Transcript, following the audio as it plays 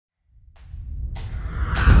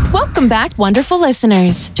Welcome back, wonderful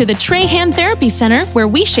listeners, to the Trahan Therapy Center, where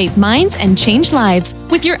we shape minds and change lives,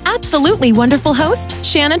 with your absolutely wonderful host,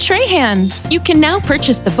 Shanna Trahan. You can now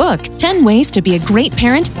purchase the book, 10 Ways to Be a Great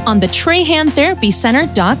Parent, on the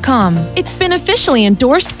TrahanTherapyCenter.com. It's been officially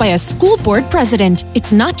endorsed by a school board president.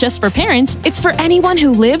 It's not just for parents, it's for anyone who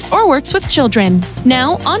lives or works with children.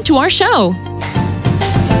 Now, on to our show.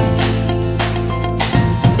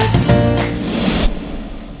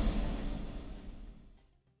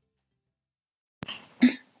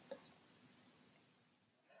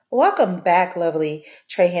 Welcome back, lovely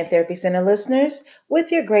Trahan Therapy Center listeners,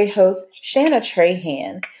 with your great host, Shanna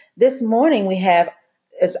Trahan. This morning we have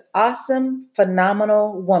this awesome,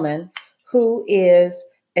 phenomenal woman who is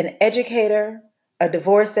an educator, a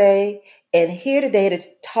divorcee, and here today to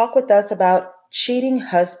talk with us about cheating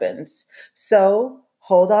husbands. So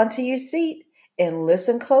hold on to your seat and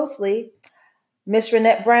listen closely. Miss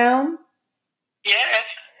Renette Brown? Yes.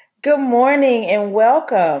 Good morning and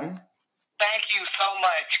welcome. Thank you so much.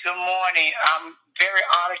 Good morning. I'm very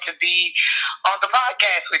honored to be on the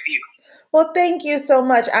podcast with you. Well, thank you so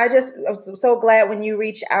much. I was so glad when you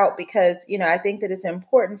reached out because, I think that it's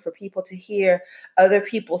important for people to hear other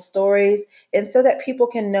people's stories and so that people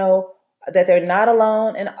can know that they're not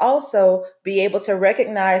alone and also be able to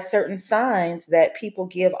recognize certain signs that people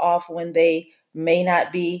give off when they may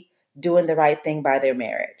not be doing the right thing by their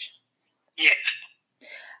marriage. Yes.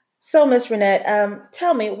 So, Miss Renette,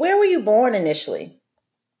 tell me, where were you born initially?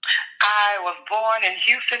 I was born in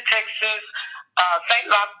Houston, Texas, St.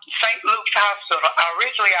 Luke's Hospital.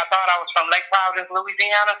 Originally, I thought I was from Lake Providence,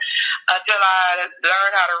 Louisiana, until I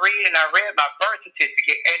learned how to read and I read my birth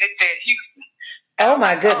certificate, and it said Houston. Oh,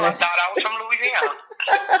 my goodness. I thought I was from Louisiana.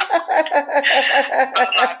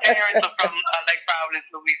 But my parents are from Lake Providence,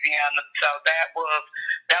 Louisiana, so that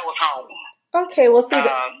was home. Okay, well, see,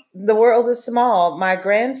 the world is small. My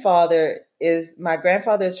grandfather is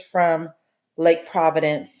from Lake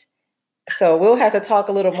Providence, so we'll have to talk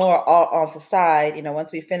a little more off the side,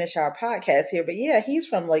 once we finish our podcast here. But yeah, he's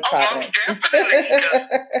from Lake Providence. Definitely, because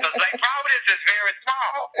Lake Providence is very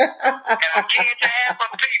small, and I'm keen to have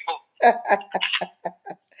some people.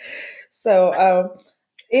 So,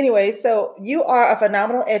 anyway, so you are a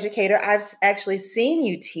phenomenal educator. I've actually seen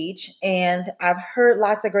you teach, and I've heard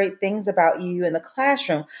lots of great things about you in the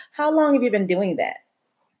classroom. How long have you been doing that?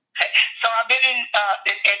 So I've been in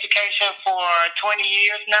education for 20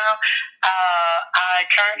 years now. I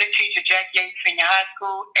currently teach at Jack Yates Senior High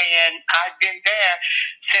School, and I've been there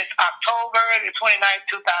since October the 29th,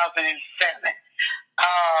 2007.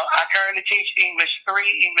 I currently teach English 3,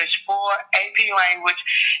 English 4, AP language,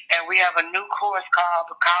 and we have a new course called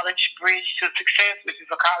the College Bridge to Success, which is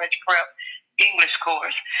a college prep English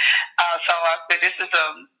course. This is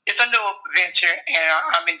it's a new venture, and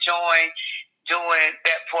I'm enjoying doing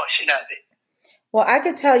that portion of it. Well, I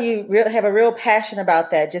could tell you really have a real passion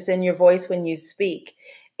about that just in your voice when you speak.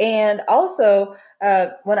 And also,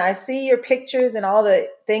 when I see your pictures and all the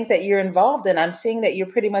things that you're involved in, I'm seeing that you're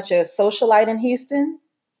pretty much a socialite in Houston.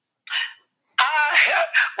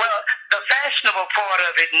 Well, the fashionable part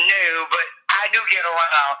of it, no, but I do get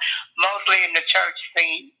around, mostly in the church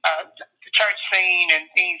scene and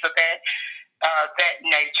things of that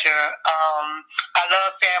nature. I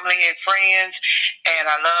love family and friends, and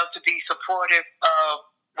I love to be supportive of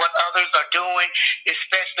what others are doing,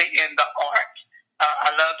 especially in the arts.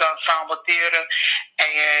 I love the ensemble theater,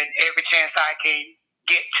 and every chance I can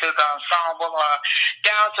get to the ensemble or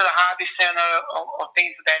down to the hobby center or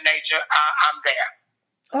things of that nature, I'm there.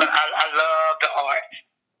 But I love the arts.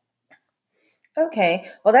 Okay,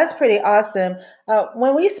 well, that's pretty awesome.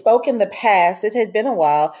 When we spoke in the past, it had been a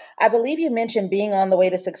while. I believe you mentioned being on the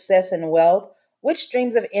way to success and wealth. Which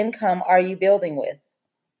streams of income are you building with?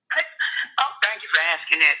 Oh, thank you for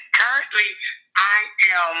asking that. Currently, I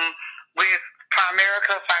am with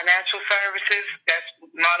Primerica Financial Services. That's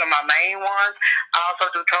one of my main ones. I also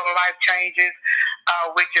do Total Life Changes,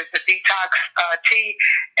 which is the detox tea,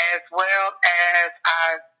 as well as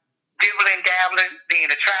I dibble and dabbling, being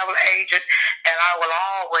a travel agent, and I will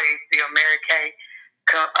always be a Mary Kay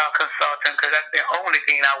consultant because that's the only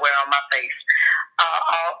thing I wear on my face.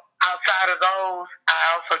 Outside of those, I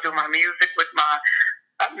also do my music with my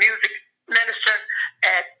music minister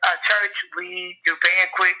at a church. We do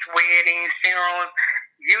banquets, weddings, funerals,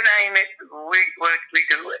 you name it, we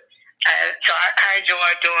do it. And so I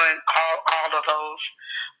enjoy doing all of those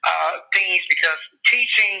things, because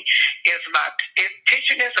teaching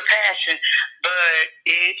teaching is a passion, but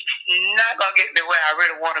it's not gonna get me where I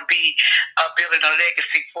really want to be, building a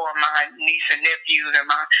legacy for my niece and nephews and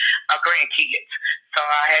my grandkids. So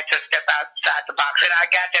I had to step outside the box, and I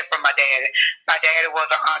got that from my dad. My dad was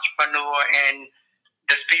an entrepreneur, and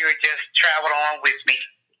the spirit just traveled on with me.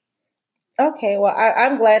 Okay, well,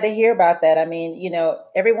 I'm glad to hear about that. I mean,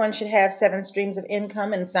 everyone should have 7 streams of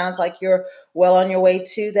income, and it sounds like you're well on your way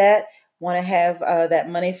to that. Want to have that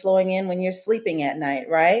money flowing in when you're sleeping at night,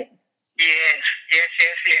 right? Yes.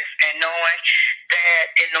 And knowing that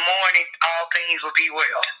in the morning, all things will be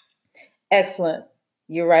well. Excellent.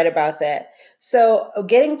 You're right about that. So,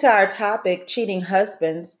 getting to our topic, cheating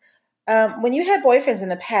husbands, when you had boyfriends in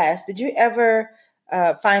the past, did you ever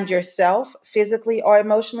find yourself physically or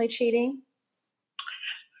emotionally cheating?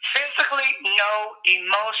 Physically, no.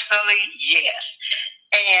 Emotionally, yes.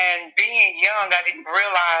 And being young, I didn't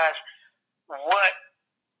realize what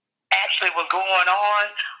actually was going on.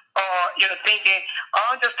 Thinking, oh,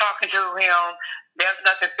 I'm just talking to him. There's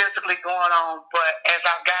nothing physically going on. But as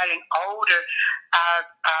I've gotten older,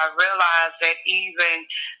 I realized that even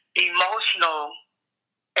emotional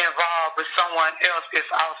involved with someone else is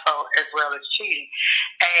also as well as cheating.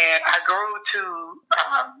 And I grew to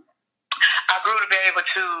be able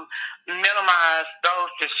to minimize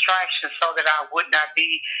those distractions so that I would not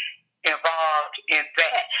be involved in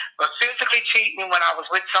that. But physically cheating when I was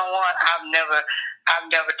with someone, I've never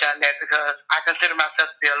done that, because I consider myself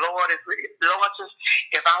to be a loyalist.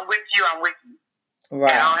 If I'm with you, I'm with you. Right.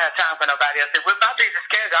 And I don't have time for nobody else. With my busy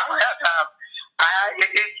schedule, I don't have time.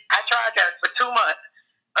 I tried that for 2 months.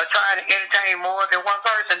 I tried to entertain more than one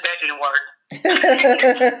person. That didn't work.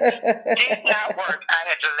 Did not work. I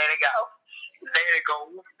had to let it go. Let it go.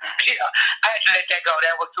 Yeah, I had to let that go.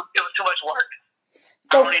 It was too much work.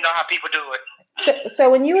 So, I don't even know how people do it. So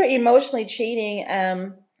when you were emotionally cheating,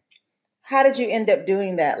 how did you end up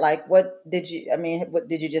doing that? Like, was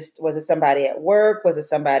it somebody at work? Was it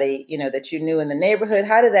somebody, that you knew in the neighborhood?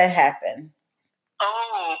 How did that happen?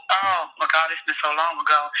 Oh my God, it's been so long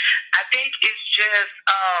ago. I think it's just,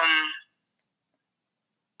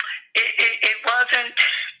 it wasn't,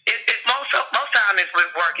 it's most time it's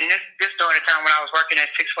with work. And this during the time when I was working at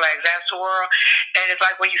Six Flags Astroworld. And it's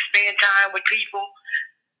like when you spend time with people,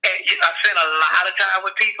 and I spend a lot of time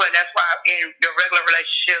with people, and that's why in your regular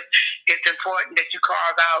relationship, it's important that you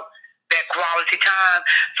carve out that quality time.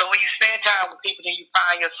 So when you spend time with people, then you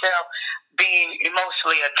find yourself being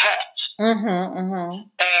emotionally attached. And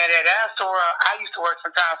at Astroworld, I used to work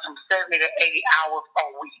sometimes from 70 to 80 hours a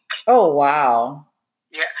week. Oh, wow.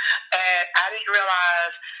 Yeah. And I didn't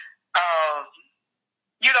realize,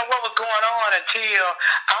 what was going on until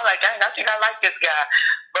I was like, dang, I think I like this guy.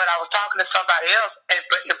 But I was talking to somebody else, and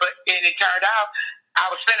it turned out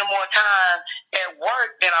I was spending more time at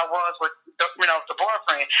work than I was with the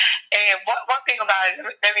boyfriend. And one thing about it,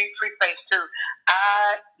 let me preface too,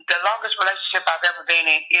 the longest relationship I've ever been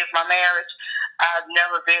in is my marriage. I've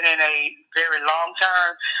never been in a very long-term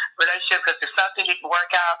relationship, because if something didn't work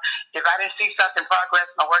out, if I didn't see something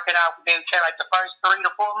progressing or working out within, say, like the first 3 to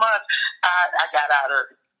 4 months, I got out of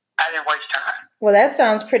it. I didn't waste time. Well, that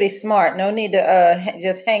sounds pretty smart. No need to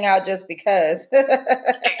just hang out just because.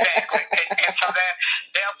 Exactly. And so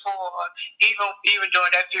therefore, even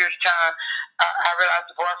during that period of time, I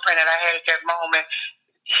realized the boyfriend that I had at that moment,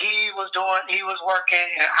 he was working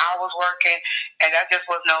and I was working, and that just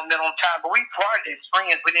was no minimum time. But we parted as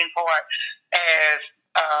friends. We didn't part as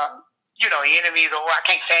enemies, or I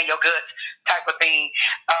can't stand your guts type of thing.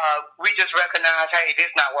 We just recognize, hey,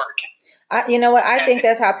 this not working. You know what? I think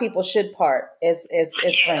that's how people should part as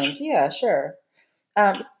friends. Yeah, sure.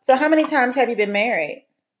 So how many times have you been married?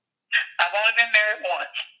 I've only been married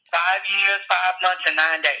once. 5 years, 5 months, and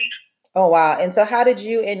 9 days. Oh, wow. And so how did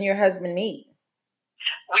you and your husband meet?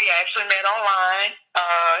 We actually met online.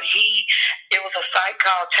 It was a site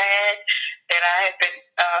called Tag that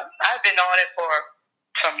I've been on it for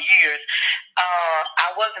some years.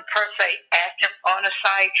 I wasn't per se active on the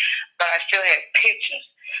site, but I still had pictures.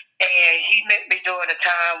 And he met me during a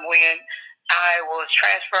time when I was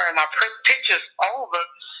transferring my pictures over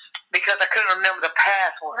because I couldn't remember the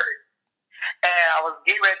password. And I was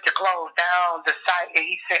getting ready to close down the site, and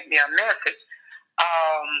he sent me a message.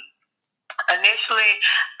 Initially,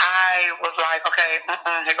 I was like, okay,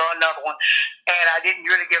 here go another one. And I didn't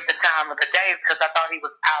really give the time of the day because I thought he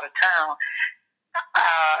was out of town.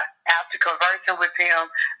 After conversing with him,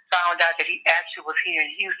 found out that he actually was here in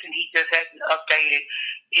Houston. He just hadn't updated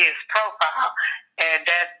his profile. And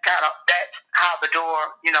that's how the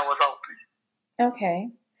door, was open. Okay.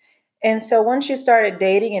 And so once you started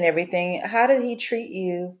dating and everything, how did he treat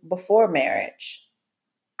you before marriage?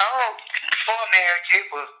 Oh, before marriage, it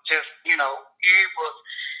was just, it was,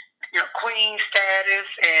 queen status,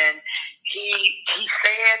 and he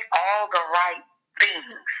said all the right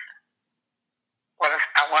things. Well,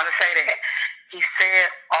 I want to say that he said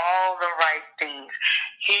all the right things.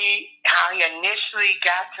 How he initially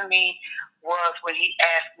got to me was when he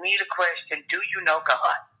asked me the question, "Do you know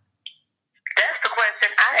God?" That's the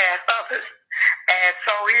question I asked others. And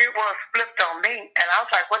so it was flipped on me. And I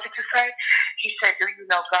was like, "What did you say?" He said, "Do you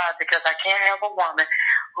know God? Because I can't have a woman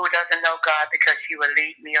who doesn't know God because she will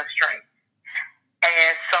lead me astray."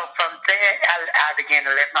 And so from there, I began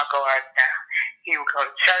to let my guard down. He would go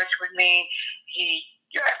to church with me.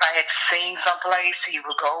 If I had to sing someplace, he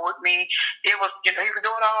would go with me. It was, he was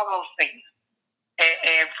doing all those things.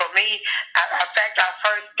 And for me, in fact, our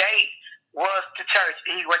first date was to church.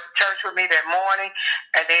 He went to church with me that morning,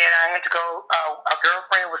 and then I had to go. A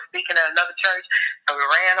girlfriend was speaking at another church, so we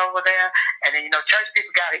ran over there. And then, church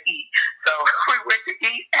people got to eat. So we went to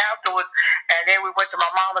eat afterwards, and then we went to my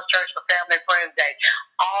mama's church for Family and Friends Day,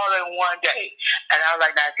 all in one day. And I was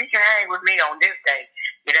like, now, if he can hang with me on this day,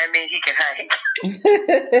 then that means he can hang.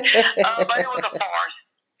 But it was a farce.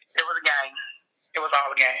 It was a game. It was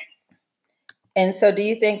all a game. And so do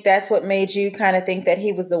you think that's what made you kind of think that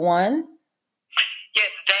he was the one?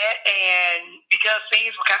 Yes, that, and because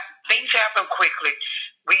things happened quickly.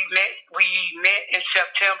 We met in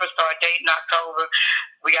September, started dating in October.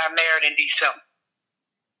 We got married in December.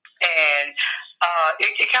 And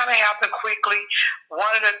it kind of happened quickly.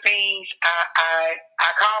 One of the things I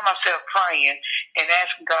call myself praying and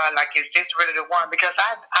asking God, like, is this really the one? Because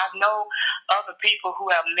I know other people who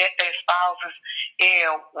have met their spouses in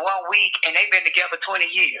 1 week and they've been together 20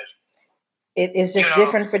 years. It is just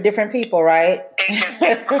different for different people, right? It's just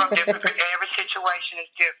different from different. Every situation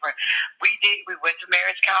is different. We went to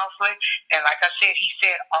marriage counseling, and like I said, he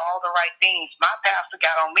said all the right things. My pastor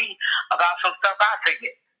got on me about some stuff I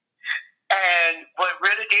said. And what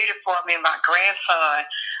really did it for me, my grandson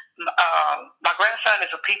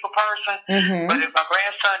is a people person, but if my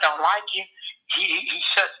grandson don't like you, he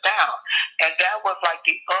shuts down. And that was like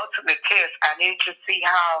the ultimate test. I needed to see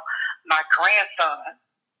how my grandson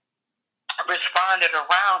responded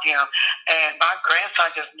around him, and my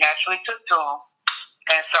grandson just naturally took to him.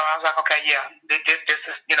 And so I was like, okay, yeah, this is,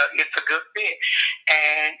 it's a good fit.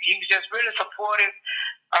 And he was just really supportive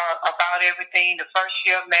about everything. The first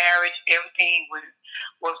year of marriage, everything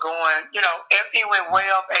was going, everything went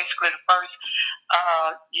well. Basically, the first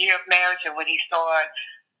year of marriage, and when he started,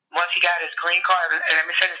 once he got his green card, and let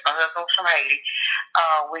me say this, my husband was from Haiti,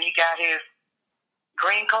 when he got his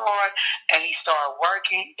green card and he started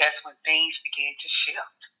working, that's when things began to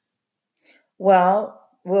shift. Well,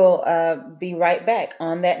 we'll be right back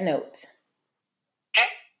on that note. Okay.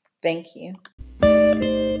 Thank you.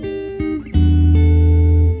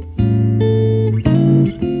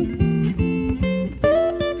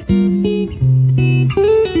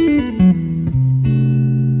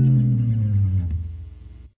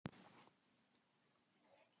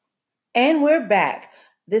 And we're back.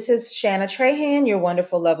 This is Shanna Trahan, your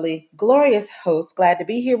wonderful, lovely, glorious host. Glad to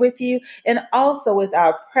be here with you, and also with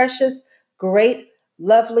our precious, great,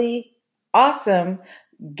 lovely, awesome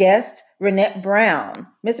guest, Renette Brown.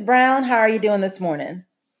 Miss Brown, how are you doing this morning?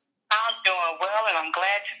 I'm doing well, and I'm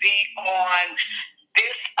glad to be on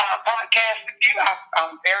this podcast with you.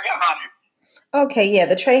 I'm very honored. Okay, yeah,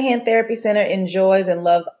 the Trahan Therapy Center enjoys and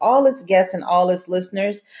loves all its guests and all its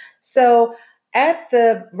listeners. So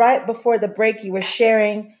right before the break, you were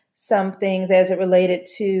sharing some things as it related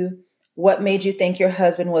to what made you think your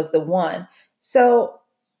husband was the one. So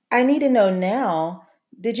I need to know now,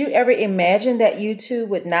 did you ever imagine that you two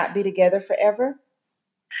would not be together forever?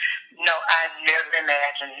 No, I never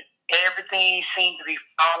imagined it. Everything seemed to be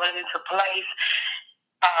falling into place.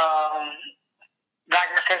 Like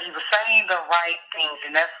I said, he was saying the right things,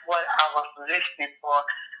 and that's what I was listening for,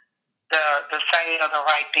 the saying of the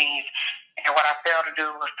right things. And what I failed to do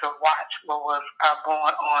was to watch what was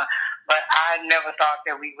going on. But I never thought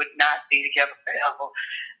that we would not be together forever.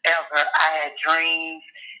 Ever. I had dreams.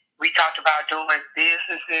 We talked about doing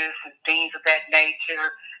businesses and things of that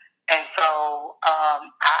nature. And so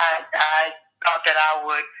I thought that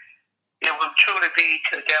it would truly be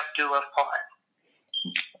to death do us part.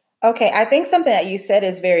 Okay, I think something that you said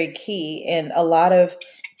is very key, and a lot of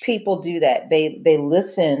people do that. They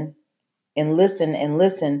listen and listen and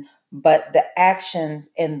listen, but the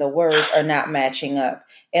actions and the words are not matching up.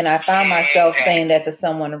 And I found myself saying that to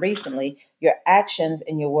someone recently. Your actions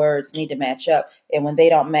and your words need to match up. And when they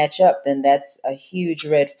don't match up, then that's a huge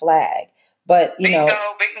red flag. But bingo.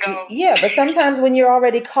 Yeah. But sometimes when you're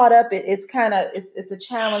already caught up, it's kind of it's a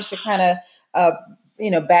challenge to kind of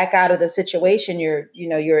back out of the situation.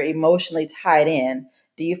 You're emotionally tied in.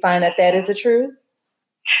 Do you find that is the truth?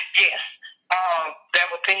 Yes. There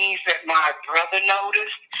were things that my brother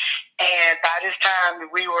noticed, and by this time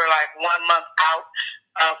we were like 1 month out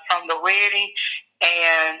from the wedding,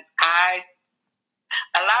 and a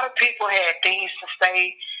lot of people had things to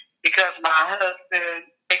say because my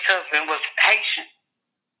ex-husband was Haitian.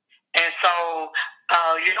 And so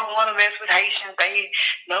you don't want to mess with Haitians. They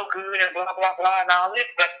no good and blah, blah, blah and all this.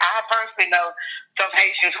 But I personally know some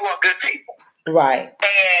Haitians who are good people. Right.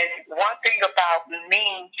 And one thing about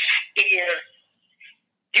me is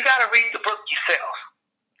you got to read the book yourself.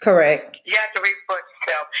 Correct. You have to read the book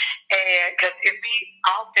yourself. And because if we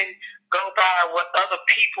often go by what other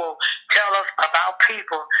people tell us about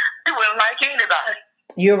people, we wouldn't like anybody.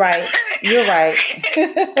 You're right. You're right.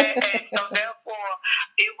 and so therefore,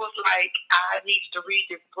 it was like I need to read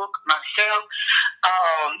this book myself.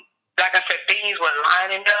 Like I said, things were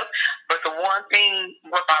lining up, but the one thing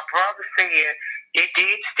what my brother said, it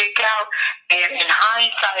did stick out. And in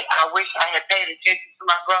hindsight, I wish I had paid attention to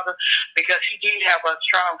my brother because he did have a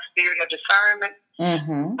strong spirit of discernment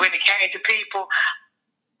when it came to people.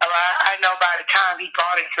 I know by the time he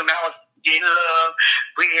brought it to me, I was in love.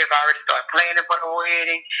 We have already started planning for the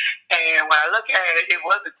wedding. And when I look at it, it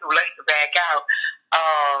wasn't too late to back out.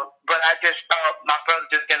 But I just thought my brother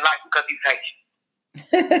just didn't like him because he's Haitian.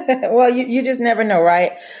 Well, you just never know,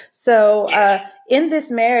 right? So in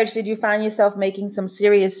this marriage, did you find yourself making some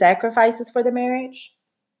serious sacrifices for the marriage?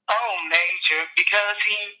 Oh, major. Because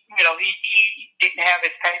he didn't have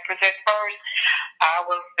his papers at first. I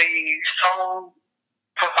was the sole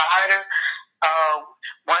provider.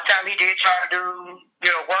 One time he did try to do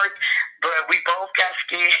work, but we both got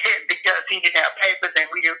scared because he didn't have papers and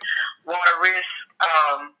we didn't want to risk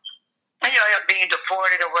him being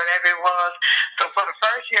deported or whatever it was. So for the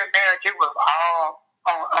first year of marriage, it was all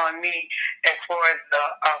on me as far as the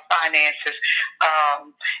finances.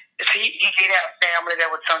 He did have family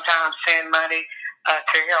that would sometimes send money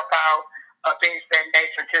to help out, things of that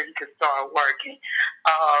nature until he could start working.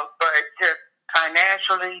 But just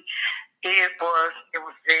financially, it was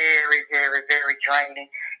very, very, very draining.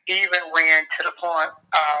 Even when to the point,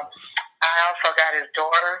 I also got his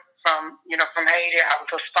daughter from Haiti. I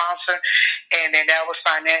was a sponsor, and then that was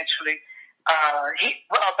financially.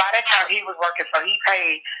 By that time he was working, so he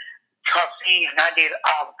paid her fees, and I did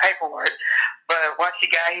all the paperwork. But once he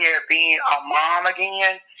got here, being a mom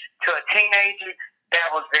again to a teenager,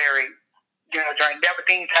 that was very draining. There were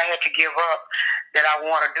things I had to give up that I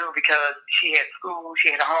want to do because she had school,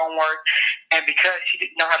 she had homework, and because she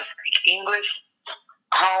didn't know how to speak English,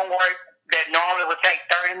 homework that normally would take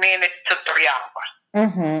 30 minutes took 3 hours.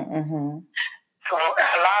 So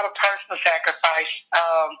a lot of personal sacrifice.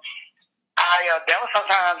 There was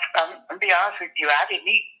sometimes, I'm be honest with you, I didn't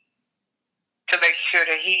eat to make sure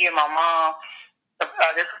that he and my mom,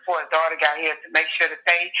 this is before his daughter got here, to make sure that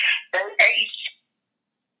they ate.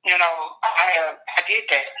 I did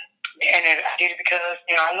that. And I did it because,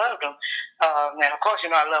 I loved them. And of course, I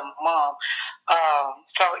love my mom.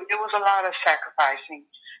 So it was a lot of sacrificing.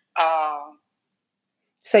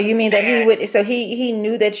 So you mean that he would, so he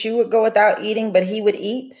knew that you would go without eating, but he would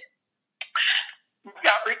eat? I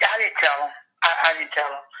didn't tell him. I didn't tell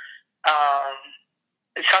him.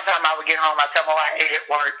 Sometimes I would get home, I'd tell him, I ate at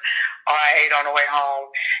work, or I ate on the way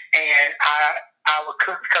home. And I would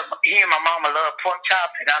cook, because he and my mama love pork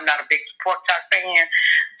chops, and I'm not a big pork chop fan,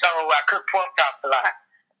 so I cook pork chops a lot.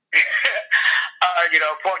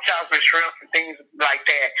 Pork chops with shrimp and things like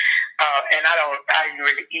that. And I didn't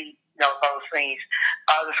really eat those things.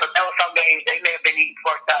 So there was some days they may have been eating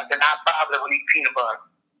pork chops, and I probably would eat peanut butter.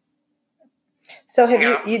 So have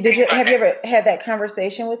you ever had that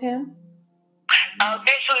conversation with him?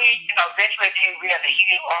 Eventually we had a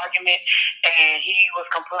heated argument, and he was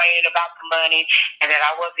complaining about the money, and that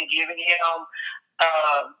I wasn't giving him,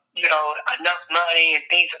 enough money and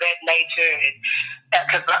things of that nature.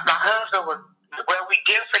 Because my husband was, we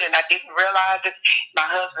different, and I didn't realize it. My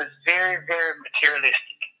husband's very, very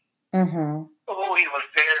materialistic. Oh, he was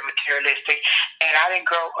very materialistic, and I didn't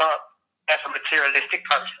grow up as a materialistic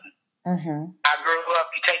person. I grew up,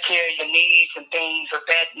 you take care of your needs and things of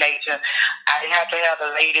that nature. I didn't have to have the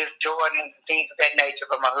latest Jordans and things of that nature,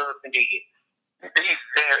 but my husband did. He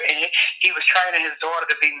was training his daughter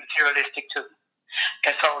to be materialistic too.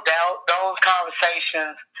 And so those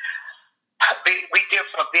conversations, we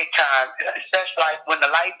differ big time, especially like when the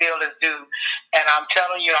light bill is due, and I'm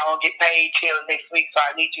telling you I don't get paid till next week, so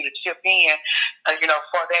I need you to chip in,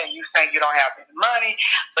 for that. You saying you don't have any money,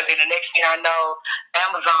 but then the next thing I know,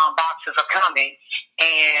 Amazon boxes are coming,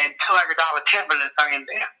 and $200 Timberlands are in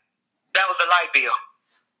there. That was the light bill.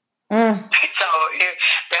 So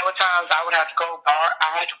there were times I would have to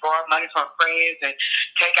I had to borrow money from friends and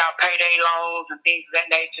take out payday loans and things of that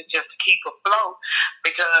nature just to keep afloat,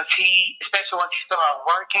 because especially once he started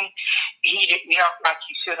working, he didn't help like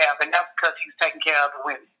he should have, and that's because he was taking care of the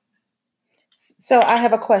women. So I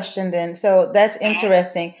have a question then. So that's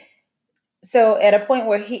interesting. So at a point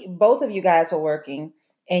where both of you guys were working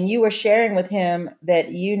and you were sharing with him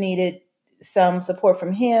that you needed some support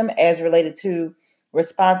from him as related to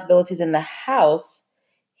responsibilities in the house,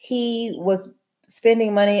 he was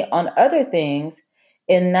spending money on other things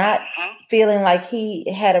and not feeling like he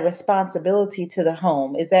had a responsibility to the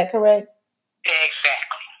home. Is that correct?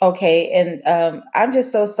 Exactly. Okay. And I'm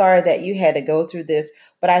just so sorry that you had to go through this,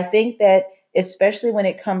 but I think that especially when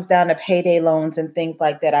it comes down to payday loans and things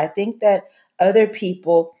like that, I think that other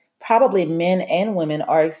people, probably men and women,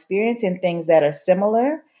 are experiencing things that are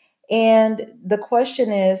similar. And the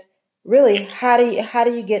question is, really, how do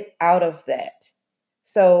you get out of that?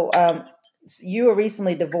 So you were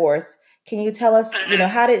recently divorced. Can you tell us,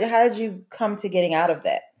 how did you come to getting out of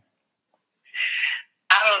that?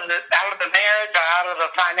 Out of the marriage or out of the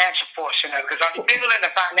financial portion of it? Because I'm still in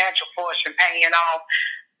the financial portion, paying off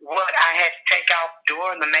what I had to take out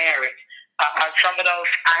during the marriage. Some of those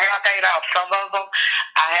I have paid off. Some of them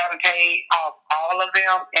I haven't paid off all of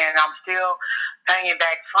them, and I'm still paying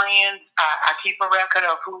back friends. I keep a record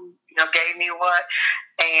of who gave me what,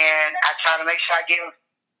 and I try to make sure I give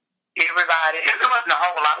everybody. There wasn't a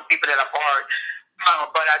whole lot of people that I borrowed from,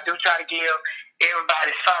 but I do try to give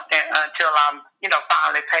everybody something until I'm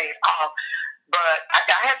finally paid off. But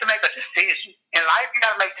I had to make a decision in life. You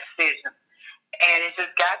got to make decisions, and it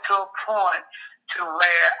just got to a point to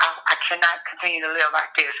where I cannot continue to live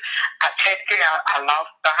like this. I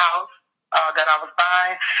lost the house that I was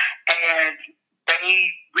buying, and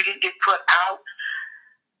we didn't get put out.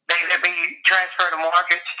 They let me transfer the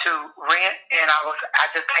mortgage to rent, and I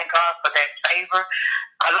just thank God for that favor.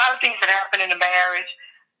 A lot of things that happened in the marriage,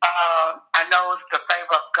 I know it's the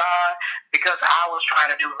favor of God, because I was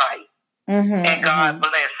trying to do right. And God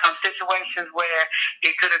bless. Some situations where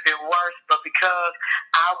it could have been worse, but because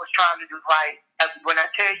I was trying to do right, when I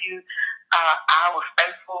tell you I was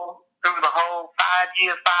faithful through the whole 5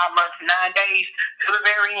 years, 5 months, 9 days to the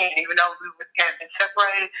very end, even though we had been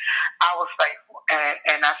separated, I was faithful,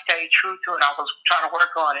 and I stayed true to it. I was trying to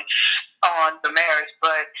work on it, on the marriage,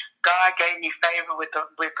 but God gave me favor with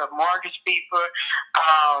the mortgage people.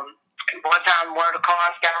 One time, one of the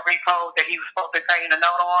cars got repoed that he was supposed to be paying a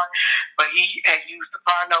note on, but he had used the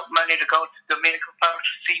car note money to go to the Dominican Republic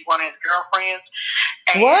to see one of his girlfriends.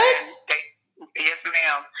 And what? Yes,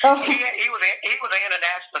 ma'am. Oh. He was an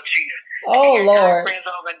international cheater. Oh, he had Lord. Girlfriends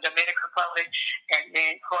over in the Dominican Republic, and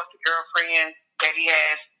then of course the girlfriend that he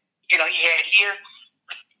has, he had here.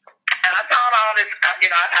 And I thought all this, I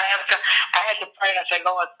had to pray. I said,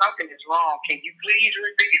 Lord, something is wrong. Can you please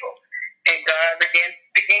reveal? And God began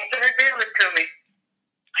to reveal it to me.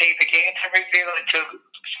 He began to reveal it to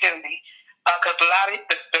me. Because a lot of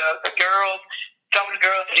the girls, some of the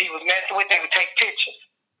girls that he was messing with, they would take pictures.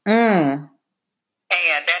 And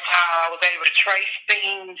that's how I was able to trace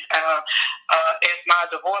things. As my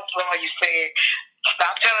divorce lawyer said,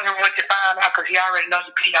 stop telling him what you found out, because he already knows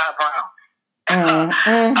the P.I. Brown.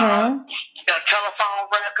 The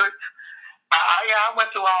telephone records. I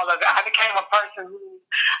went through all of it. I became a person who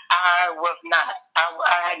I was not.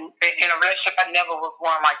 I hadn't been in a relationship. I never was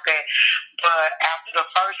one like that. But after the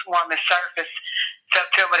first woman surfaced,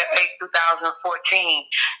 September the 8th, 2014,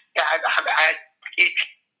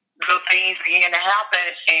 little things began to happen,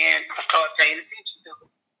 and I started paying attention to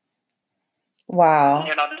it. Wow.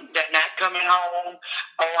 They're not coming home.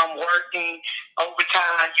 Oh, I'm working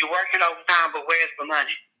overtime. You're working overtime, but where's the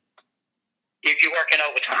money? If you're working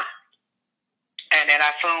overtime. And then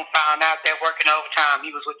I soon found out that working overtime,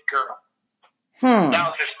 he was with the girl. That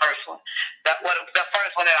was his first one. The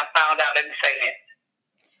first one that I found out, let me say that.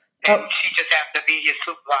 And she just happened to be his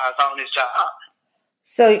supervisor on his job.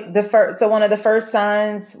 So one of the first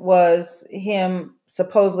signs was him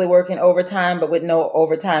supposedly working overtime, but with no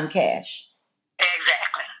overtime cash.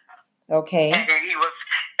 Exactly. Okay. And then he was,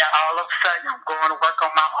 all of a sudden, I'm going to work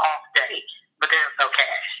on my off day, but there's no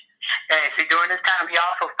cash. And see, during this time, he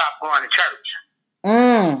also stopped going to church.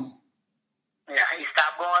 Yeah, he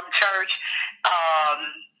stopped going to church.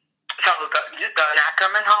 So the not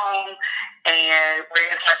coming home, and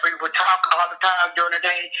it's like we would talk all the time during the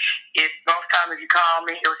day. Most times if you call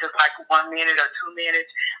me, it was just like 1 minute or 2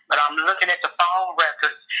 minutes. But I'm looking at the phone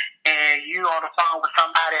records, and you on the phone with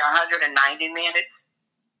somebody 190 minutes.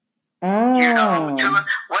 You know,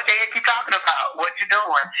 what the heck you talking about? What you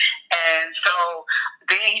doing? And so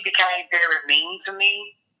then he became very mean to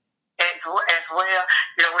me as well.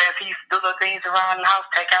 You know, as he used to do little things around the house,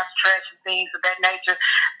 take out the trash and things of that nature,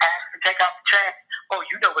 ask to take out the trash. Oh,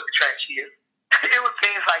 you know what the trash is. It was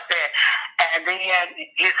things like that. And then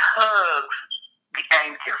his hugs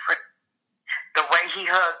became different. The way he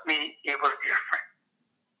hugged me, it was different.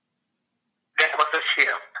 That was a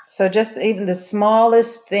shift. So just even the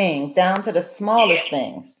smallest thing, down to the smallest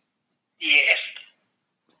things. Yes.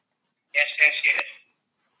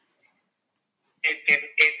 It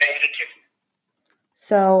made a difference.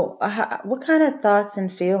 So what kind of thoughts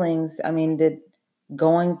and feelings, I mean, did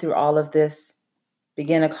going through all of this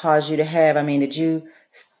begin to cause you to have? I mean,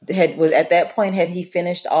 was at that point, had he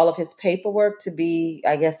finished all of his paperwork to be,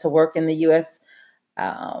 I guess, to work in the U.S.,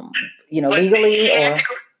 legally?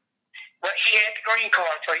 Well, he had the green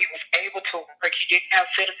card, so he was able to work. He didn't have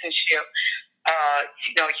citizenship,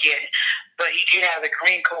 yet, but he did have the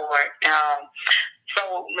green card.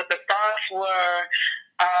 So the thoughts were,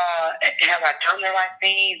 have I done the right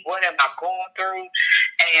thing? What am I going through?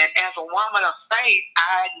 And as a woman of faith,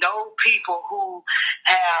 I know people who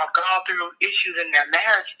have gone through issues in their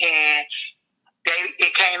marriage, and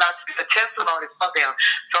it came out to be a testimony for them.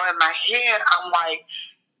 So in my head, I'm like,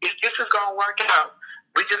 if this is going to work out,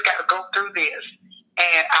 we just got to go through this.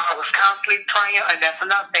 And I was constantly praying, and that's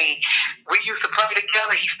another thing. We used to pray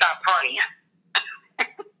together. He stopped praying.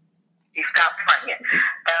 He stopped praying.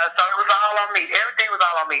 So it was all on me. Everything was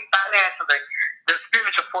all on me. Financially, the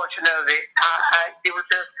spiritual portion of it, it was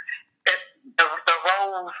just the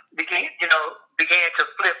roles began to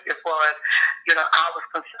flip as far as, I was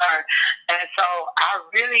concerned. And so I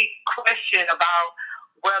really questioned about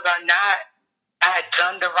whether or not I had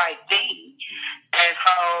done the right thing. And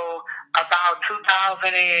so about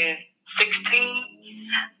 2016,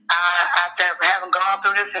 after having gone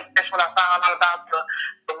through this, that's when I found out about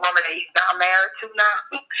the woman that he's now married to now.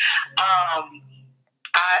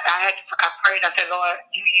 I prayed and I said, Lord,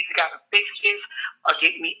 you either got to fix this or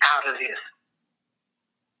get me out of this.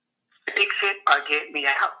 Fix it or get me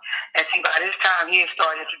out. And see, by this time, he had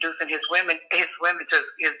started introducing his women to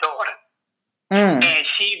his daughter. And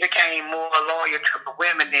she became more loyal to the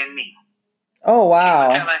women than me. Oh,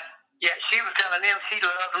 wow. She was telling them she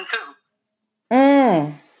loves them too.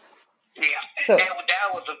 Yeah. So that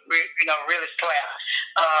was a really slap.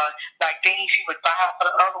 Like things she would buy for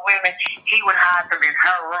the other women, he would hide them in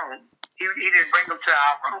her room. He didn't bring them to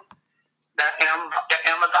our room. The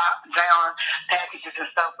Amazon packages and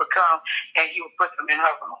stuff would come, and he would put them in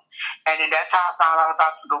her room. And then that's how I found out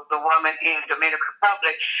about the woman in Dominican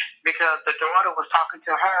Republic, because the daughter was talking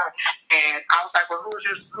to her, and I was like, well, who's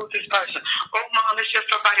this person? Oh, Mom, it's just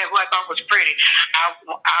somebody who I thought was pretty.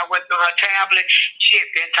 I went through her tablet. She had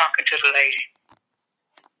been talking to the lady.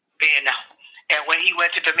 And when he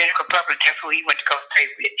went to Dominican Republic, that's who he went to go stay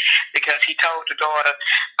with, because he told the daughter,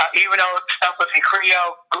 even though stuff was in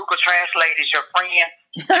Creole, Google Translate is your friend.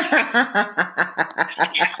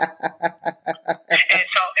 And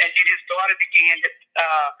then his daughter began to,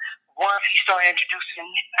 once he started introducing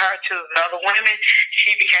her to the other women,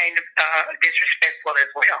 she became disrespectful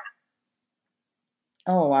as well.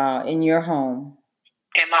 Oh, wow. In your home?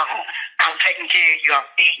 In my home. I'm taking care of you. I'm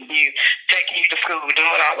feeding you, taking you to school,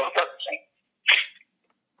 doing all those other things.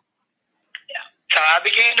 So I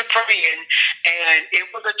began to pray, and it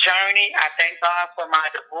was a journey. I thank God for my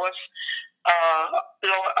divorce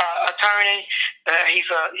attorney. He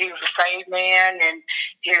was a saved man, and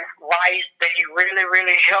his wife, they really,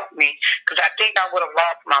 really helped me, because I think I would have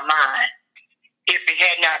lost my mind if it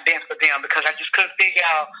had not been for them, because I just couldn't figure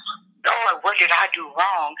out, Lord, what did I do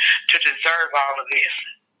wrong to deserve all of this?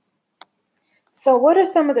 So what are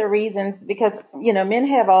some of the reasons? Because, men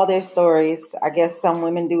have all their stories. I guess some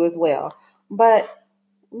women do as well. But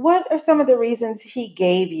what are some of the reasons he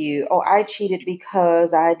gave you? Oh, I cheated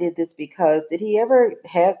because I did this because. Did you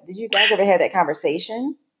guys ever have that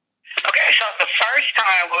conversation? Okay, so the first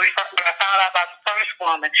time when I found out about the first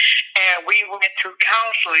woman, and we went to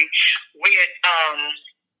counseling with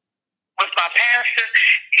my pastor,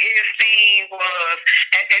 his thing was,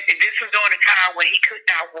 and this was during the time when he could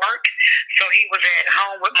not work, so he was at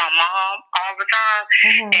home with my mom all the time,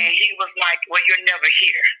 and he was like, well, you're never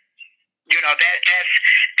here. That's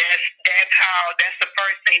how that's the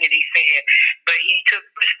first thing that he said. But he took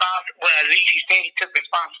well, at least he said he took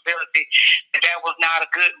responsibility. That was not a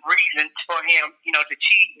good reason for him, to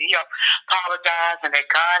cheat. He apologized, and that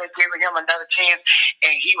God had given him another chance,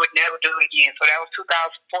 and he would never do it again. So that was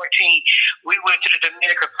 2014. We went to the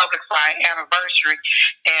Dominican Republic for our anniversary,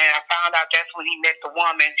 and I found out that's when he met the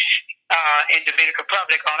woman in Dominican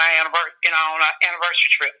Republic on our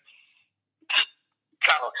anniversary trip.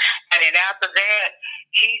 So, and then after that,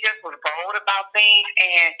 he just was bold about things.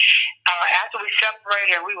 And after we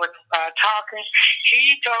separated and we were talking,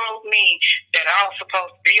 he told me that I was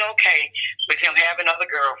supposed to be okay with him having other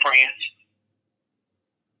girlfriends.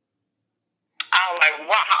 I was like,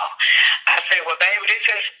 wow. I said, well, baby, this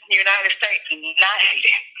is the United States, not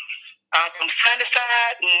Haiti. I'm from sunny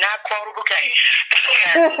side, not quotable case.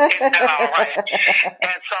 It's not all right.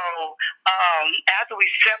 And so after we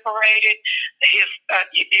separated,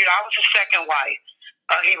 I was his second wife.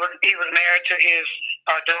 He was married to his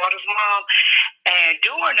daughter's mom, and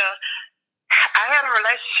I had a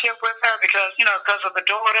relationship with her because of the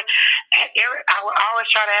daughter. And I would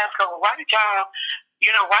always try to ask her, well, why did y'all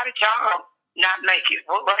not make it?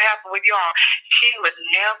 What happened with y'all? She would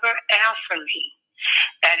never answer me.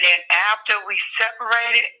 And then after we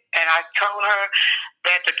separated, and I told her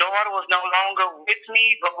that the daughter was no longer with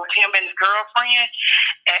me, but with him and his girlfriend,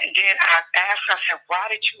 and then I asked her, I said, why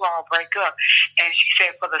did you all break up? And she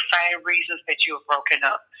said, for the same reasons that you were broken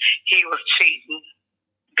up. He was cheating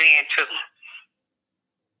then too.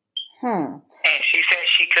 And she said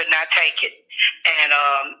she could not take it. And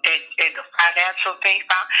the financial thing,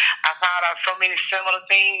 I found out so many similar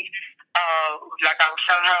things. Like I was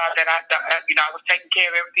telling her that I was taking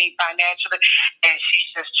care of everything financially, and she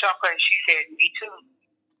just chuckled and she said, "Me too."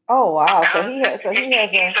 Oh wow! So he has He's a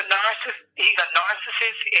narcissist. He's a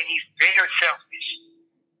narcissist, and he's very selfish.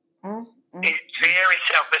 He's very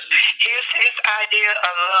selfish. His idea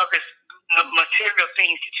of love is the material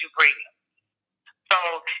things that you bring. So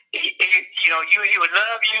he would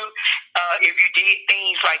love you if you did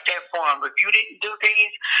things like that for him. If you didn't do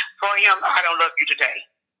things for him, I don't love you today.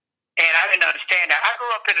 And I didn't understand that. I grew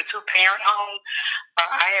up in a 2-parent home.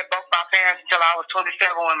 I had both my parents until I was 27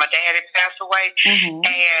 when my dad had passed away.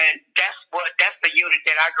 And that's the unit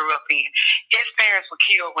that I grew up in. His parents were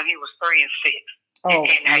killed when he was 3 and 6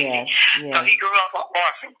 in Haiti. Yes. So he grew up an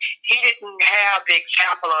orphan. He didn't have the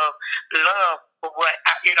example of love for what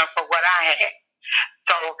I had.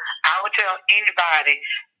 So I would tell anybody,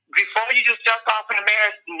 before you just jump off in a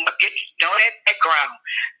marriage, know that background,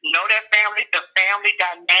 know that the family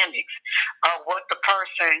dynamics of what the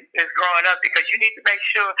person is growing up, because you need to make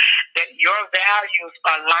sure that your values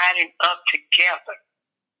are lining up together.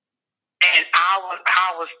 And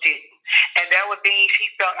ours didn't. And there were things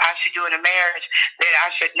he felt I should do in a marriage that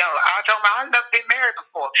I should know. I told him I've never been married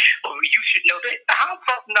before. Well, you should know that. I'm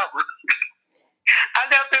supposed to know.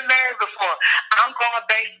 I've never been married before. I'm going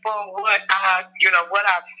based on what I've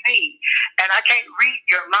seen, and I can't read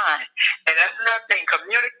your mind. And that's another thing.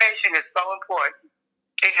 Communication is so important.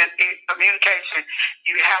 Communication,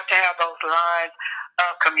 you have to have those lines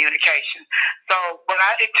of communication. So what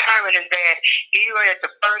I determined is that even at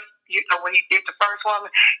the first, when he did the first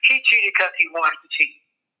woman, he cheated because he wanted to cheat.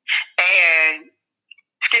 And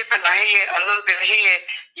skipping ahead, a little bit ahead,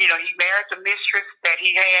 he married the mistress that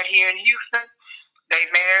he had here in Houston. They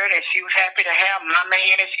married, and she was happy to have my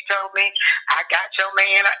man, and she told me, I got your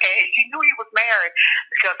man. And she knew he was married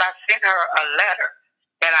because I sent her a letter.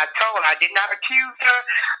 And I told her, I did not accuse her,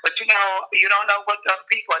 but you don't know what other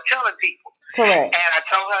people are telling people. Correct. And I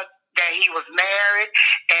told her that he was married,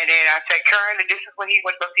 and then I said, currently, this is when he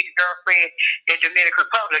went to go see the girlfriend in Dominican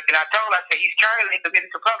Republic. And I told her, I said, he's currently in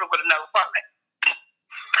Dominican Republic with another woman.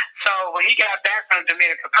 So when he got back from the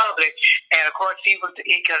Dominican Republic, and of course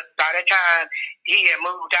because by that time he had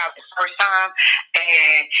moved out the first time,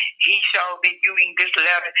 and he showed me viewing this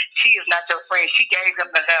letter. She is not your friend. She gave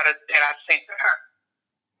him the letter that I sent to her.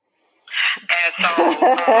 And so, I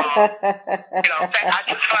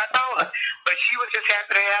told her. But she was just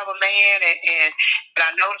happy to have a man, and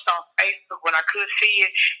I noticed on Facebook when I could see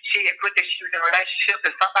it, she had put that she was in a relationship,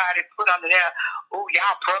 and somebody put under there, "Oh,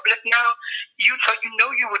 y'all public now." You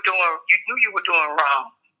knew you were doing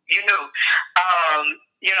wrong. You knew,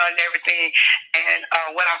 and everything. And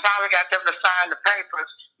when I finally got them to sign the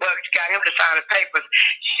papers, got him to sign the papers,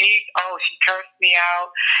 she cursed me out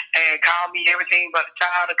and called me everything but a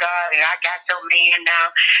child of God, and I got your man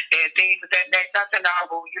now, and things of that nature. I said, no,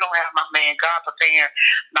 well, you don't have my man. God preparing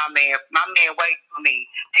my man. My man waiting for me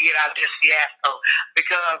to get out of this fiasco,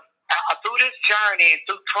 because through this journey and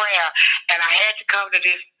through prayer, and I had to come to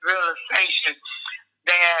this realization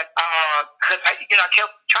that, because I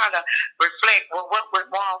kept trying to reflect, well, what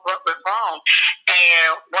went wrong.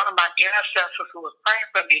 And one of my intercessors who was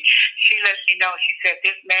praying for me, she let me know, she said,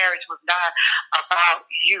 this marriage was not about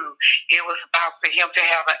you. It was about for him to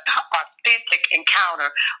have an authentic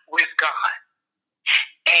encounter with God.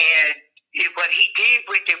 And what he did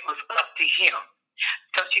with it was up to him.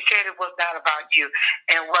 So she said it was not about you.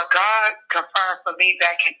 And what God confirmed for me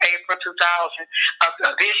back in April 2000 of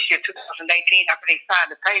this year, 2018, after they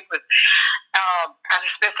signed the papers, I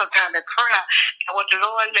spent some time in prayer. And what the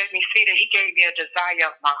Lord let me see, that he gave me a desire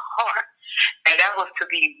of my heart. And that was to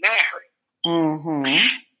be married. Mm-hmm.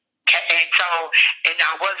 And so, and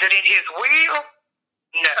now, was it in his will?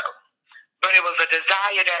 No. But it was a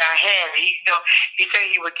desire that I had. He said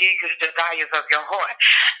he would give you the desires of your heart.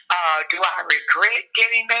 Do I regret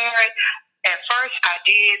getting married? At first I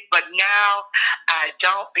did, but now I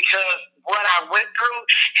don't, because what I went through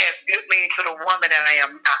has built me into the woman that I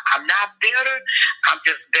am. I'm not bitter. I'm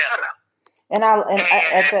just better.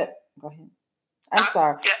 Go ahead. I'm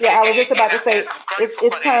sorry. I was just about to say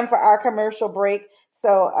it's time for our commercial break.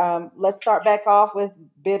 So let's start back off with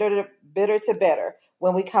bitter to better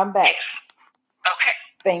when we come back. Okay.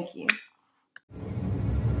 Thank you.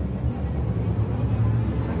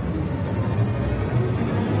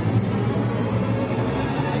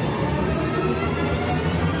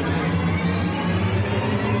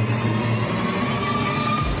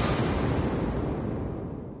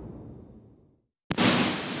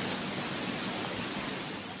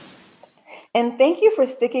 And thank you for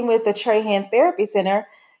sticking with the Trahan Therapy Center.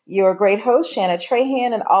 Your great host, Shanna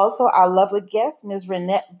Trahan, and also our lovely guest, Ms.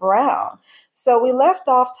 Renette Brown. So we left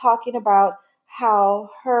off talking about how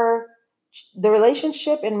the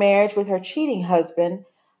relationship and marriage with her cheating husband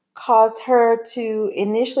caused her to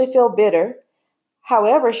initially feel bitter.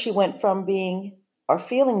 However, she went from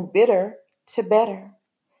feeling bitter to better.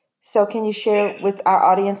 So can you share with our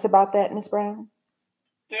audience about that, Ms. Brown?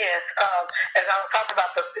 Yes. As I was talking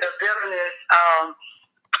about the bitterness,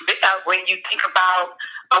 when you think about,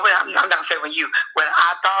 I'm not going to say when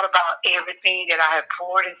I thought about everything that I had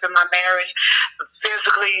poured into my marriage,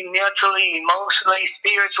 physically, mentally, emotionally,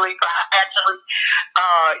 spiritually, financially,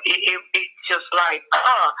 it's just like,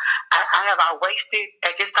 I wasted,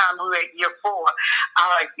 at this time we were at year 4,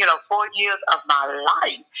 4 years of my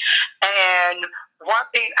life. And one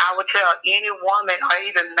thing I would tell any woman or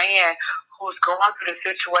even man who's going through the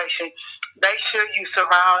situation, make sure you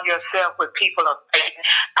surround yourself with people of faith.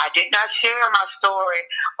 I did not share my story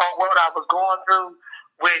or what I was going through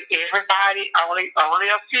with everybody, only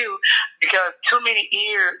a few, because too many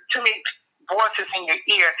voices in your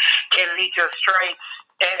ear can lead you astray,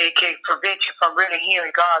 and it can prevent you from really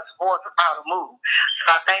hearing God's voice of how to move.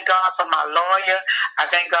 So I thank God for my lawyer. I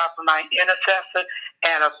thank God for my intercessor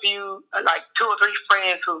and a few, like 2 or 3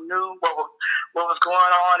 friends who knew what was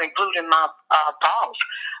going on, including my boss.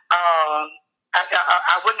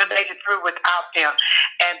 I wouldn't have made it through without them.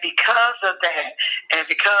 And because of that, and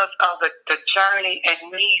because of the journey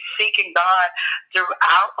and me seeking God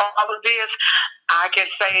throughout all of this, I can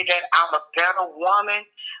say that I'm a better woman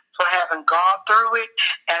for having gone through it,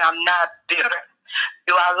 and I'm not bitter.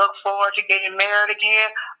 Do I look forward to getting married again?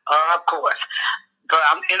 Of course. But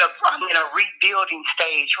I'm in a rebuilding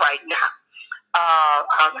stage right now.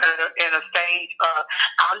 I'm in a stage,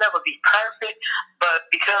 I'll never be perfect, but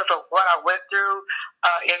because of what I went through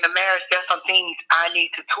in the marriage, there's some things I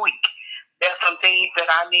need to tweak. There's some things that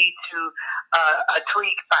I need to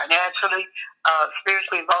tweak financially,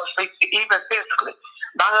 spiritually, emotionally, even physically.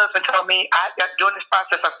 My husband told me, during this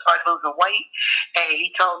process, I started losing weight, and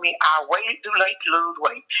he told me I waited too late to lose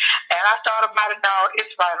weight. And I thought about it, no,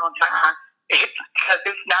 it's right on time, because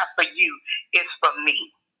it's not for you, it's for me.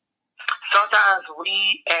 Sometimes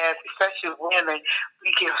we, as especially women, we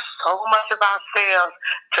give so much of ourselves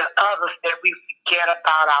to others that we forget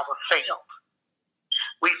about ourselves.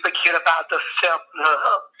 We forget about the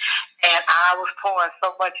self-love. And I was pouring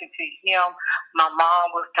so much into him. My mom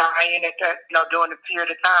was dying at that, during the period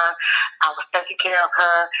of time. I was taking care of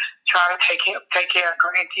her, trying to take care of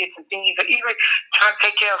grandkids and things, and even trying to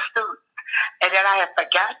take care of students. And then I had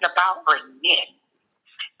forgotten about Renette.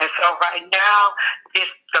 And so right now,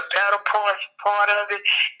 the better part of it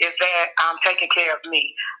is that I'm taking care of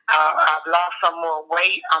me. I've lost some more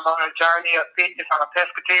weight. I'm on a journey of fitness. I'm a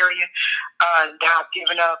pescatarian. Now I've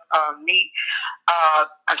given up meat.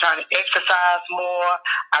 I'm trying to exercise more.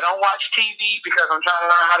 I don't watch TV because I'm trying to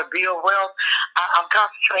learn how to build wealth. I'm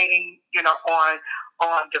concentrating,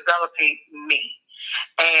 on developing me.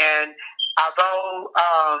 And although,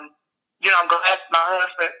 I'm glad my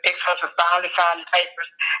ex-husband finally signed the papers,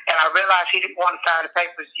 and I realized he didn't want to sign the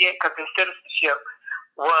papers yet because his citizenship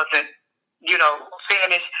wasn't,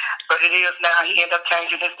 finished, but it is now. He ended up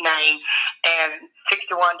changing his name, and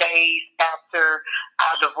 61 days after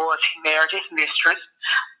our divorce, he married his mistress.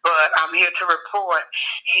 But I'm here to report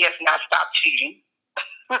he has not stopped cheating.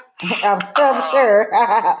 I'm sure.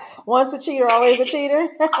 Once a cheater, always a cheater.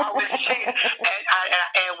 Always a cheater.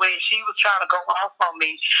 And when she was trying to go off on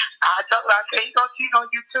me, I told her, I said, he's going to cheat on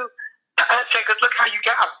you too. I said, because look how you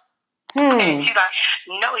got him. And she's like,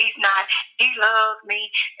 no, he's not. He loves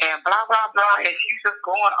me, and blah, blah, blah. And she's just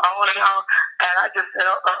going on and on. And I just said,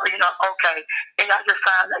 okay. And I just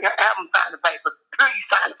signed, have him sign the paper. Please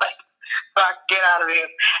sign the paper so I can get out of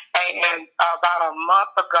this. And about a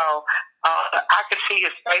month ago, I could see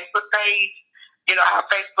his Facebook page. You know how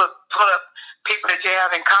Facebook put up people that you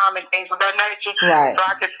have in common, things of that nature. Right. So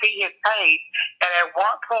I could see his page. And at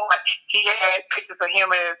one point, he had pictures of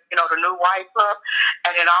him and, the new wife up.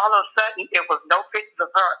 And then all of a sudden, it was no pictures of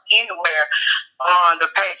her anywhere on the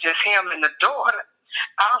page, just him and the daughter.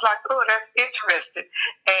 I was like, oh, that's interesting.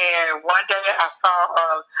 And one day I saw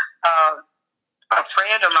a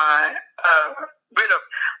friend of mine,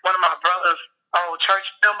 one of my brother's old church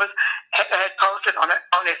members, had posted on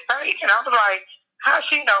his page. And I was like, how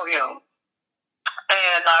she know him?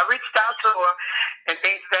 And I reached out to her and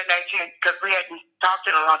things of that nature because we hadn't talked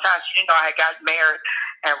in a long time. She didn't know I got married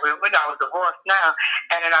and I was divorced now.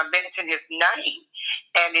 And then I mentioned his name.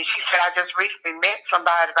 And then she said, I just recently met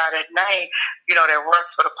somebody by that name, that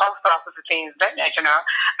works for the post office and things of that nature. Now,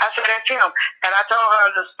 I said, that's him. And I told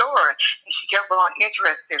her the story. And she kept on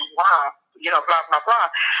interested. Wow. Blah, blah, blah.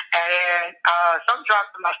 And something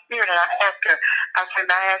dropped in my spirit, and I asked her, I said,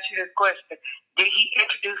 may I ask you this question? Did he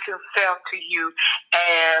introduce himself to you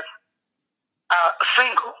as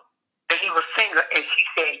single? That he was single? And she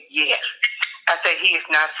said, yes. I said, he is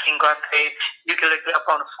not single. I said, you can look it up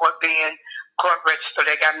on the Fort Bend court register.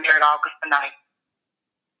 They got married August the 9th.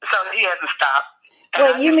 So he hasn't stopped.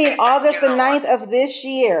 Wait, you mean August the 9th of this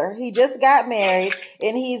year? He just got married,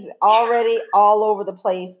 and he's already all over the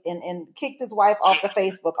place and kicked his wife off the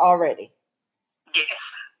Facebook already. Yes.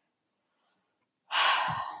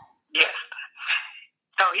 Yes.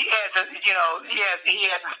 So he hasn't, he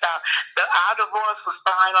hasn't stopped. Our divorce was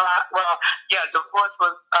finalized. Well, divorce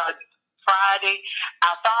was Friday.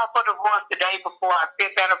 I filed for divorce the day before our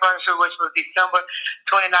 5th anniversary, which was December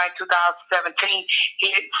 29, 2017.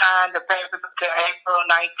 He didn't sign the papers until April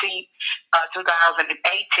 19, 2018.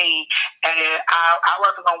 And I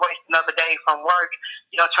wasn't going to waste another day from work,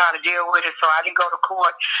 trying to deal with it. So I didn't go to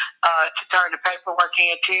court to turn the paperwork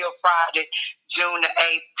in until Friday, June the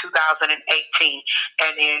 8th, 2018.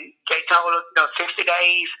 And then they told us, 60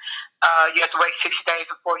 days, you have to wait 60 days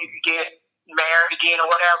before you could get married again or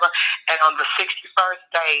whatever. And on the 61st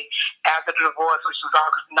day after the divorce, which was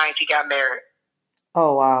August 9th, he got married.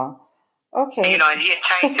 Oh, wow. Okay. And he had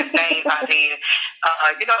changed his name by then,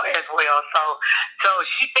 as well. So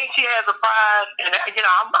she thinks she has a prize, and,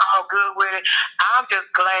 I'm all good with it. I'm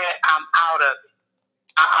just glad I'm out of it.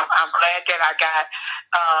 I'm glad that I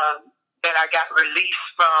got released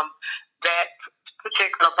from that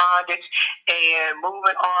particular bondage and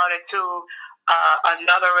moving on into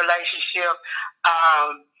another relationship.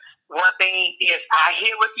 One thing is, I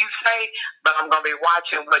hear what you say, but I'm going to be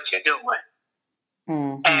watching what you're doing.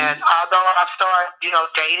 Mm-hmm. And although I start,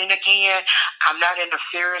 dating again, I'm not in a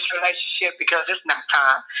serious relationship because it's not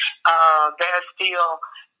time. There's still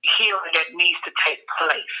healing that needs to take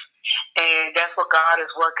place. And that's what God is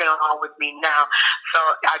working on with me now. So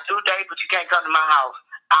I do date, but you can't come to my house.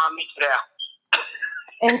 I'll meet you there.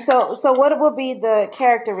 And so what will be the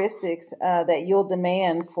characteristics that you'll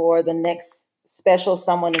demand for the next special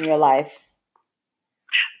someone in your life?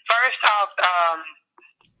 First off,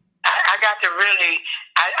 I got to really,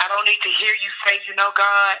 I don't need to hear you say,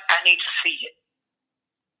 God, I need to see it.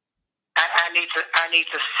 I need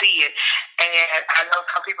to see it. And I know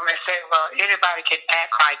some people may say, well, anybody can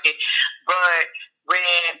act like it, but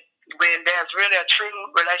when there's really a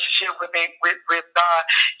true relationship with God,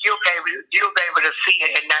 you'll be able to see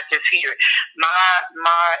it and not just hear it.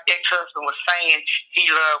 My ex-husband was saying he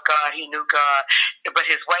loved God, he knew God, but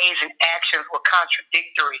his ways and actions were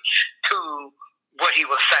contradictory to what he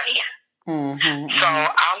was saying. Mm-hmm. So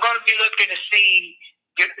I'm going to be looking to see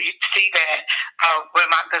that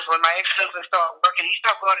because when my ex-husband started working, he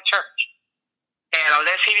stopped going to church. And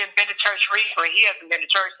unless he didn't been to church recently, he hasn't been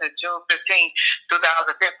to church since June 15,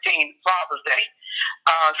 2015, Father's Day.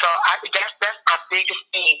 So that's my biggest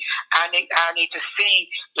thing. I need to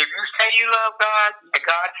see, if you say you love God, that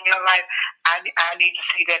God's in your life, I need to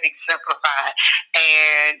see that exemplified.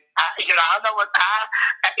 And I know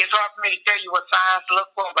it's hard for me to tell you what signs to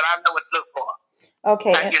look for, but I know what to look for.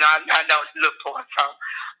 Okay. I know what to look for.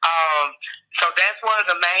 So that's one of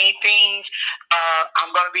the main things.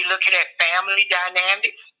 I'm going to be looking at family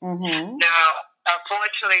dynamics. Mm-hmm. Now,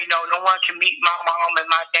 unfortunately, no one can meet my mom and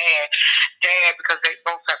my dad because they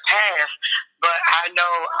both have passed. But I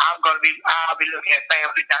know I'll be looking at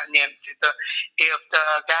family dynamics. If the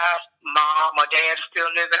guy's mom or dad is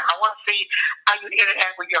still living, I want to see how you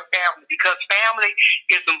interact with your family, because family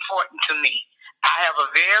is important to me. I have a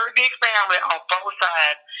very big family on both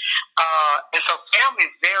sides, and so family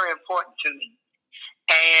is very important to me.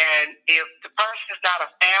 And if the person is not a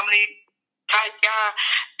family type guy,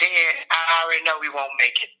 then I already know we won't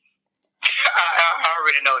make it. I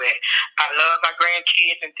already know that. I love my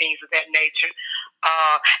grandkids and things of that nature,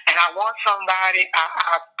 and I want somebody.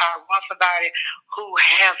 I want somebody who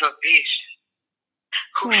has a vision,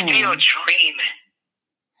 who's still dreaming.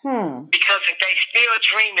 Because if they still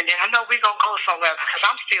dreaming, then I know we're gonna go somewhere, because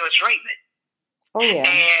I'm still dreaming. Oh yeah.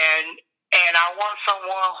 And I want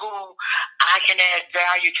someone who I can add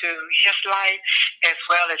value to his life as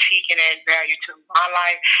well as he can add value to my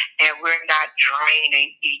life, and we're not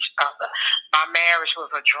draining each other. My marriage was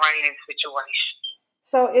a draining situation.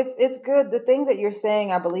 So it's good. The things that you're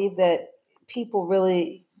saying, I believe that people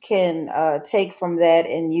really can take from that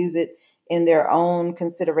and use it in their own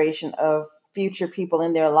consideration of future people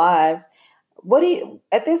in their lives.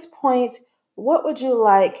 At this point, what would you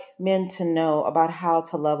like men to know about how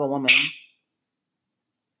to love a woman?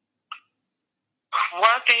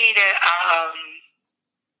 One thing that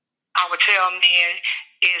I would tell men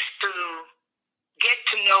is to get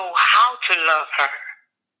to know how to love her,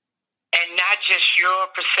 and not just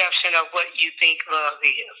your perception of what you think love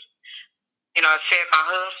is. I said my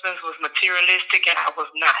husband was materialistic and I was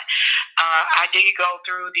not. I did go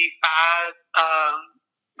through the 5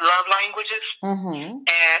 love languages, and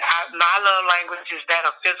my love language is that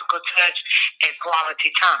of physical touch and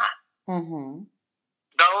quality time.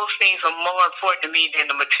 Those things are more important to me than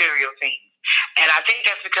the material things. And I think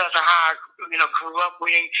that's because of how I, grew up.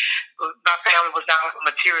 My family was not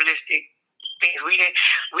materialistic things.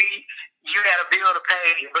 You had a bill to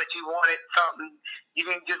pay, but you wanted something. You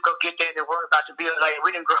didn't just go get that and worry about the bill later.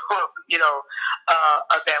 We didn't grow up,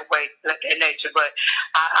 that way, like that nature. But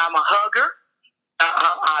I'm a hugger. I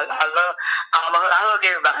hug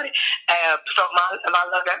everybody. So my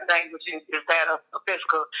love language is that of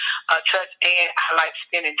physical touch, and I like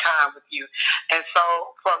spending time with you. And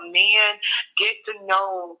so for men, get to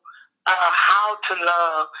know how to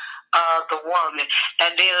love the woman,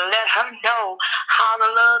 and then let her know how to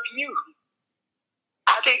love you.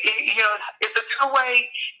 I think it's a two-way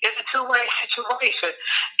situation.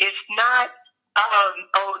 It's not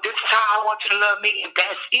this is how I want you to love me, and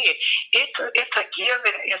that's it. It's a give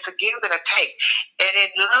and a take. And in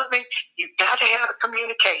loving, you've got to have a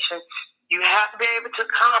communication. You have to be able to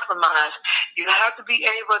compromise. You have to be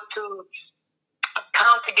able to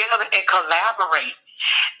come together and collaborate.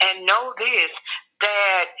 And know this,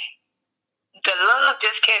 that the love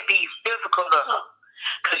just can't be physical love.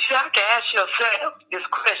 Because you have to ask yourself this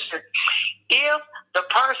question: if the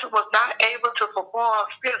person was not able to perform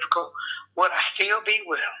physical, would I still be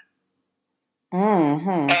with him?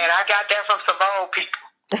 And I got that from some old people.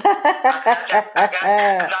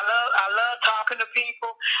 I love talking to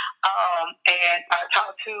people. And I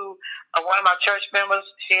talked to one of my church members.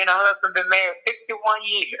 She and her husband been married 61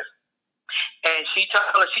 years. And she just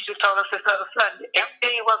told us this other Sunday,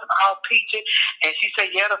 everything wasn't all peachy. And she said,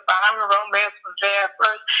 yeah, the fire and romance was there at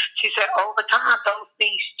first. She said, over time, those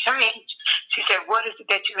things change. She said, what is it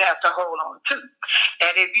that you have to hold on to?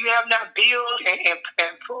 And if you have not built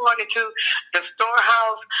and poured into the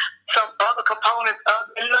storehouse some other components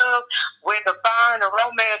of your love, when the fire and the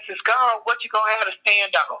romance is gone, what you going to have to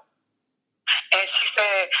stand on? And she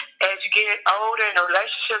said, as you get older and the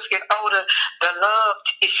relationships get older, the love,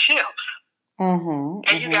 it shifts.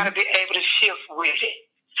 And you got to be able to shift with it.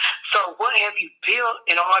 So what have you built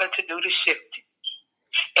in order to do the shifting?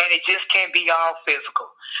 And it just can't be all physical.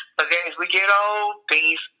 But then as we get old,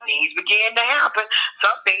 things begin to happen.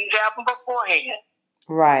 Some things happen beforehand.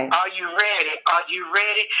 Right. Are you ready? Are you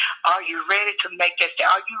ready? Are you ready to make that?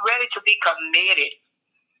 Are you ready to be committed?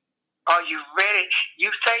 Are you ready? You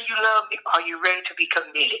say you love me. Are you ready to be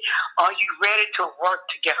committed? Are you ready to work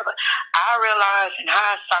together? I realized in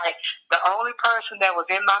hindsight, the only person that was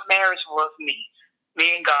in my marriage was me.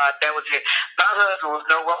 Me and God. That was it. My husband was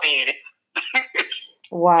nowhere in it.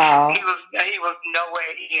 Wow. He was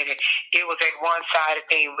nowhere in it. It was a one-sided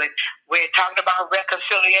thing. When we're talking about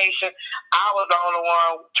reconciliation, I was the only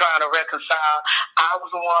one trying to reconcile. I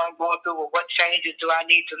was the one going through, well, what changes do I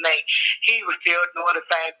need to make? He was still doing the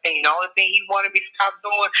same thing. The only thing he wanted me to stop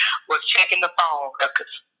doing was checking the phone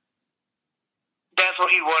records. That's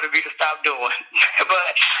what he wanted me to stop doing.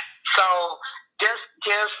 But so just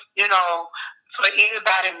for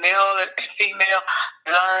anybody, male and female,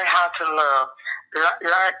 learn how to love.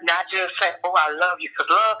 Learn, not just say, "Oh, I love you,"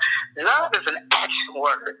 because love is an action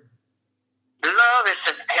word. Love is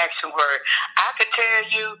an action word. I could tell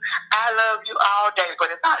you, "I love you" all day,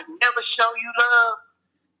 but if I never show you love,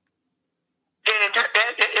 then you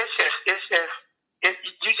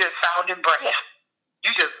just sounding brass.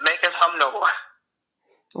 You just making some noise.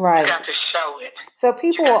 Right. You have to show it. So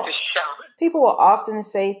people will often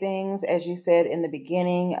say things, as you said in the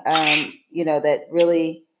beginning, that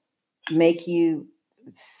really make you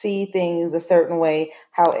see things a certain way.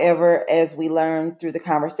 However, as we learn through the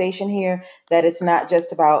conversation here, that it's not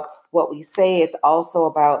just about what we say, it's also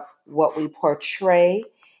about what we portray.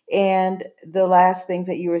 And the last things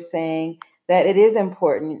that you were saying, that it is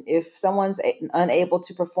important if someone's unable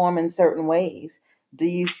to perform in certain ways, do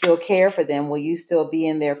you still care for them? Will you still be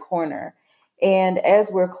in their corner? And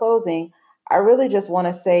as we're closing, I really just want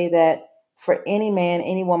to say that for any man,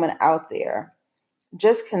 any woman out there,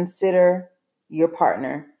 just consider your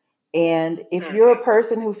partner. And if you're a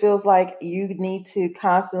person who feels like you need to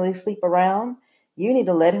constantly sleep around, you need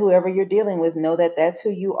to let whoever you're dealing with know that that's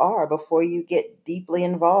who you are before you get deeply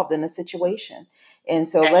involved in a situation. And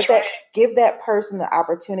so give that person the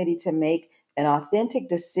opportunity to make an authentic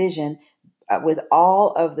decision with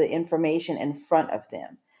all of the information in front of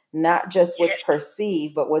them, not just what's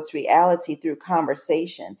perceived, but what's reality through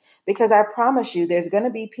conversation. Because I promise you, there's going to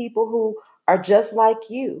be people who are just like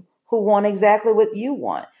you, who want exactly what you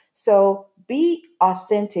want. So be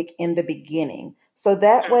authentic in the beginning. So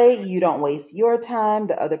that way you don't waste your time.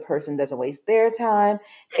 The other person doesn't waste their time.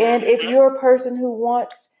 And if you're a person who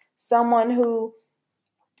wants someone who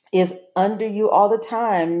is under you all the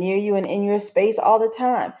time, near you and in your space all the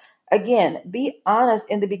time, again, be honest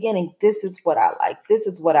in the beginning. This is what I like. This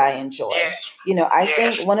is what I enjoy. I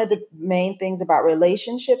think one of the main things about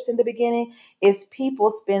relationships in the beginning is people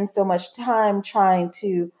spend so much time trying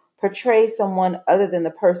to portray someone other than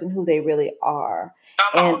the person who they really are,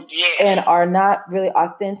 and are not really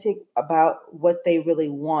authentic about what they really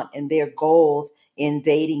want and their goals in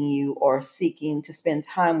dating you or seeking to spend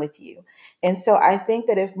time with you. And so I think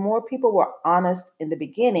that if more people were honest in the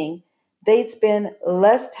beginning, they'd spend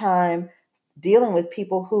less time dealing with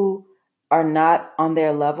people who are not on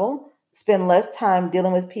their level, spend less time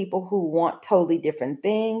dealing with people who want totally different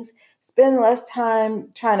things, spend less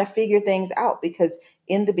time trying to figure things out. Because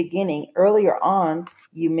in the beginning, earlier on,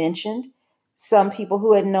 you mentioned some people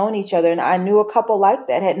who had known each other, and I knew a couple like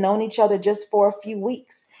that, had known each other just for a few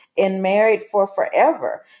weeks and married for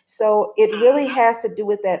forever. So it really has to do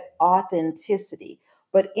with that authenticity.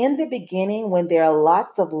 But in the beginning, when there are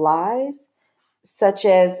lots of lies, such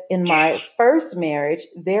as in my first marriage,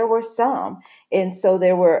 there were some. And so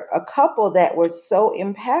there were a couple that were so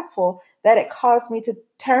impactful that it caused me to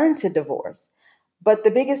turn to divorce. But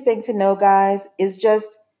the biggest thing to know, guys, is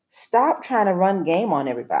just stop trying to run game on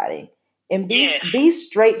everybody and be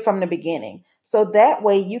straight from the beginning. So that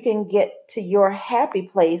way you can get to your happy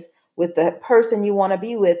place with the person you want to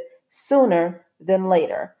be with sooner than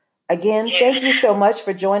later. Again, thank you so much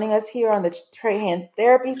for joining us here on the Trahan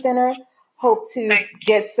Therapy Center. Hope to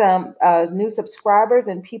get some new subscribers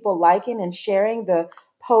and people liking and sharing the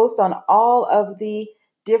post on all of the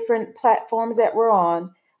different platforms that we're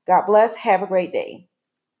on. God bless. Have a great day.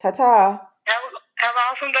 Ta-ta. Have an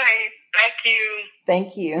awesome day. Thank you.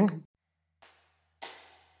 Thank you.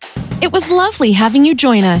 It was lovely having you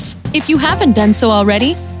join us. If you haven't done so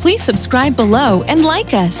already, please subscribe below and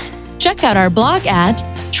like us. Check out our blog at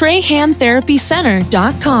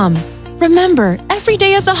TrahanTherapyCenter.com. Remember, every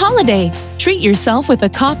day is a holiday. Treat yourself with a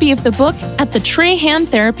copy of the book at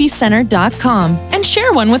TrahanTherapyCenter.com and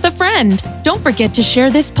share one with a friend. Don't forget to share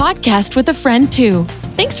this podcast with a friend too.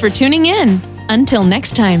 Thanks for tuning in. Until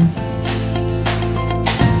next time.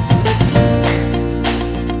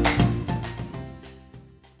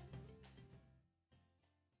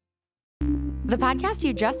 The podcast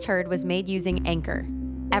you just heard was made using Anchor.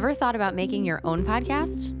 Ever thought about making your own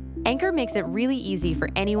podcast? Anchor makes it really easy for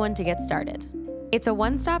anyone to get started. It's a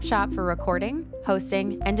one-stop shop for recording,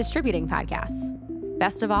 hosting, and distributing podcasts.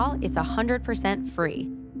 Best of all, it's 100% free.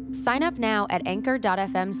 Sign up now at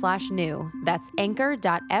anchor.fm/new. That's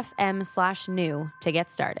anchor.fm/new to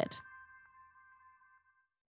get started.